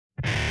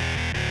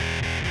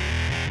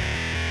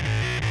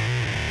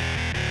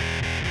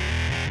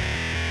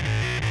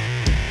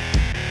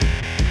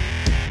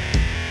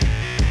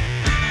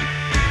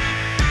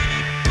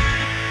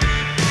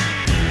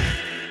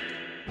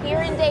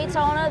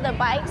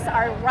bikes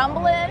are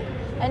rumbling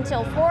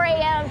until 4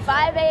 a.m.,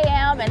 5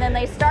 a.m., and then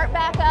they start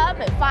back up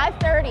at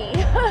 5:30.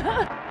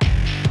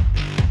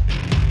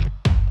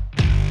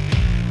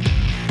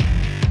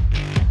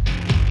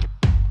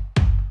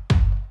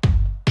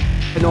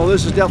 No,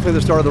 this is definitely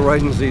the start of the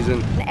riding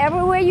season.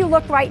 Everywhere you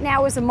look right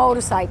now is a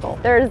motorcycle.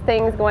 There's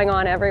things going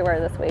on everywhere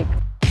this week.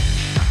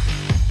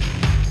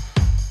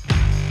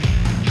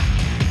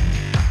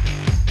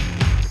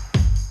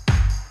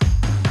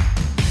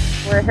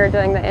 We're here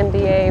doing the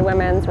NDA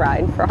Women's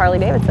Ride for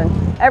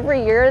Harley-Davidson.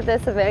 Every year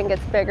this event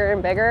gets bigger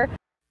and bigger.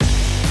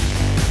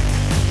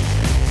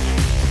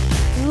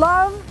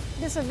 Love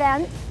this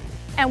event,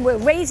 and we're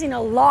raising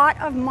a lot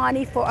of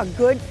money for a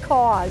good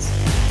cause.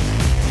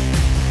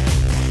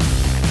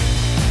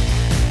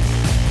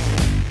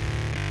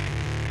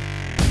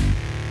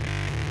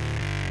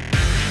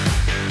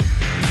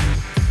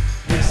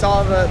 We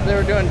saw that they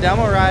were doing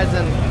demo rides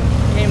and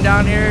came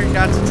down here,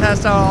 got to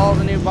test out all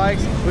the new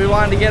bikes. We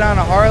wanted to get on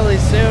a Harley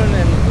soon,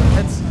 and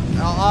it's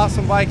an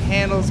awesome bike,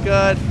 handles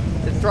good,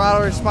 the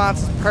throttle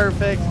response is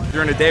perfect.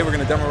 During the day we're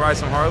going to demo ride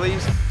some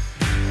Harleys.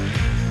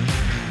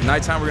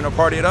 Nighttime we're going to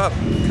party it up.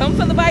 Come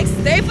for the bike,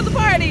 stay for the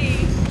party.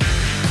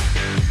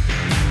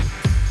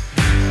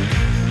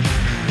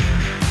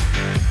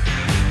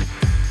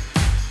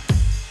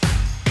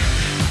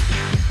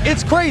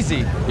 It's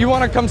crazy. You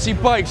want to come see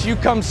bikes, you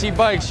come see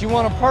bikes. You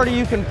want to party,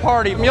 you can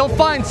party. You'll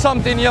find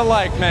something you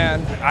like,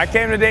 man. I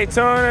came to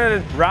Daytona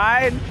to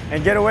ride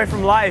and get away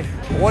from life.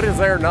 What is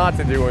there not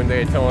to do in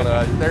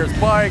Daytona? There's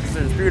bikes,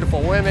 there's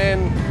beautiful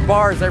women,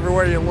 bars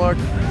everywhere you look.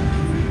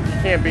 You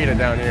can't beat it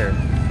down here.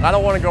 I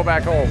don't want to go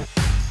back home.